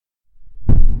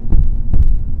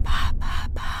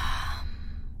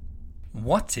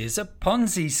What is a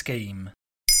Ponzi scheme?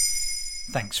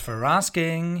 Thanks for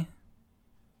asking.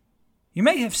 You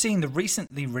may have seen the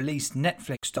recently released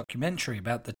Netflix documentary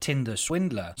about the Tinder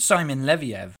swindler Simon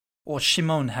Leviev, or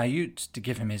Shimon Hayut to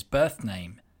give him his birth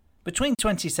name. Between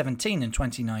 2017 and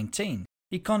 2019,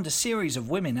 he conned a series of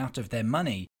women out of their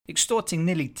money, extorting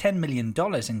nearly $10 million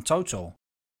in total.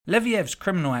 Leviev's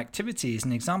criminal activity is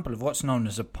an example of what's known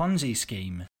as a Ponzi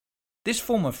scheme. This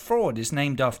form of fraud is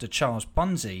named after Charles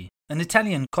Ponzi, an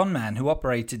Italian conman who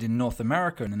operated in North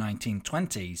America in the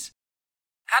 1920s.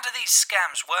 How do these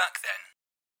scams work then?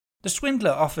 The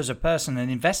swindler offers a person an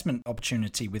investment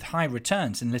opportunity with high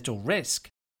returns and little risk.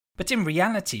 But in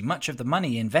reality, much of the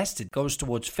money invested goes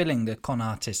towards filling the con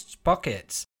artist's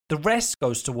pockets. The rest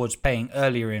goes towards paying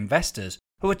earlier investors,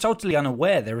 who are totally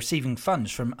unaware they're receiving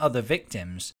funds from other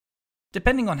victims.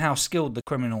 Depending on how skilled the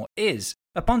criminal is,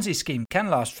 a Ponzi scheme can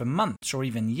last for months or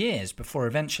even years before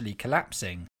eventually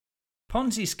collapsing.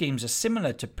 Ponzi schemes are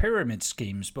similar to pyramid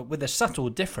schemes, but with a subtle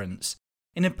difference.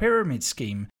 In a pyramid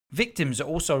scheme, victims are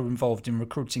also involved in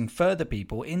recruiting further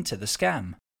people into the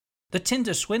scam. The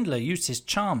Tinder swindler used his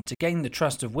charm to gain the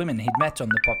trust of women he'd met on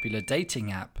the popular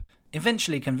dating app,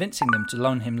 eventually convincing them to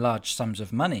loan him large sums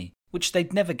of money, which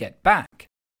they'd never get back.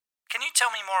 Can you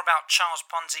tell me more about Charles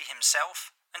Ponzi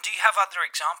himself? And do you have other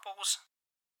examples?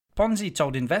 Ponzi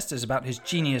told investors about his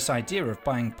genius idea of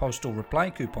buying postal reply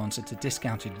coupons at a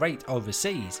discounted rate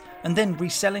overseas and then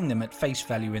reselling them at face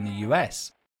value in the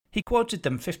US. He quoted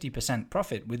them 50%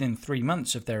 profit within 3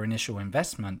 months of their initial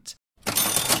investment.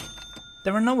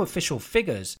 There are no official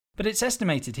figures, but it's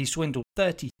estimated he swindled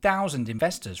 30,000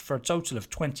 investors for a total of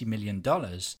 $20 million.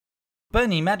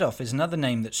 Bernie Madoff is another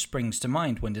name that springs to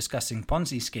mind when discussing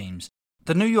Ponzi schemes.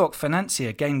 The New York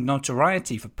financier gained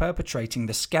notoriety for perpetrating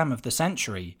the scam of the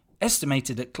century,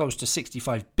 estimated at close to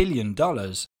 $65 billion.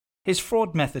 His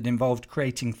fraud method involved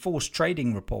creating false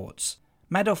trading reports.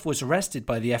 Madoff was arrested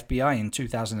by the FBI in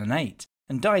 2008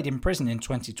 and died in prison in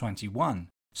 2021,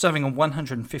 serving a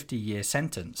 150-year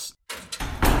sentence.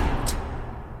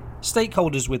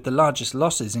 Stakeholders with the largest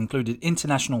losses included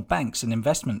international banks and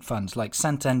investment funds like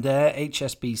Santander,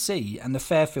 HSBC, and the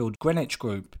Fairfield Greenwich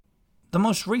Group. The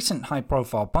most recent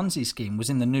high-profile Ponzi scheme was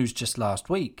in the news just last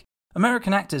week.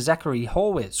 American actor Zachary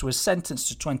Horwitz was sentenced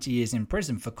to 20 years in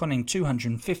prison for conning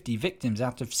 250 victims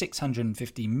out of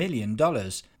 $650 million. How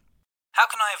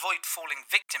can I avoid falling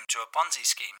victim to a Ponzi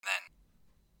scheme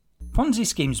then? Ponzi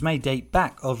schemes may date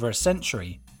back over a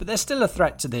century, but they're still a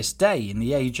threat to this day in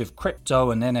the age of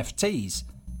crypto and NFTs,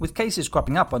 with cases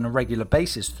cropping up on a regular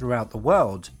basis throughout the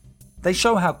world. They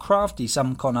show how crafty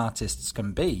some con artists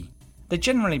can be. They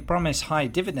generally promise high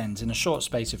dividends in a short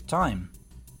space of time.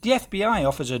 The FBI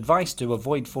offers advice to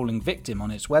avoid falling victim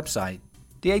on its website.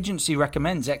 The agency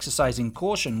recommends exercising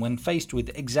caution when faced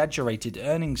with exaggerated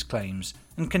earnings claims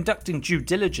and conducting due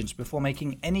diligence before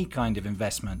making any kind of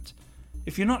investment.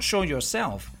 If you're not sure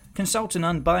yourself, consult an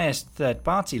unbiased third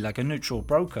party like a neutral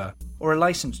broker or a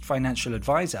licensed financial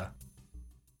advisor.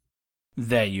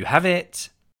 There you have it.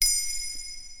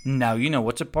 Now you know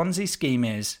what a Ponzi scheme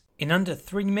is. In under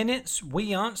 3 minutes,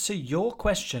 we answer your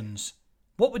questions.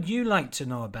 What would you like to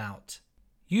know about?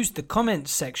 Use the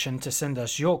comments section to send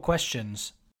us your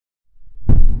questions.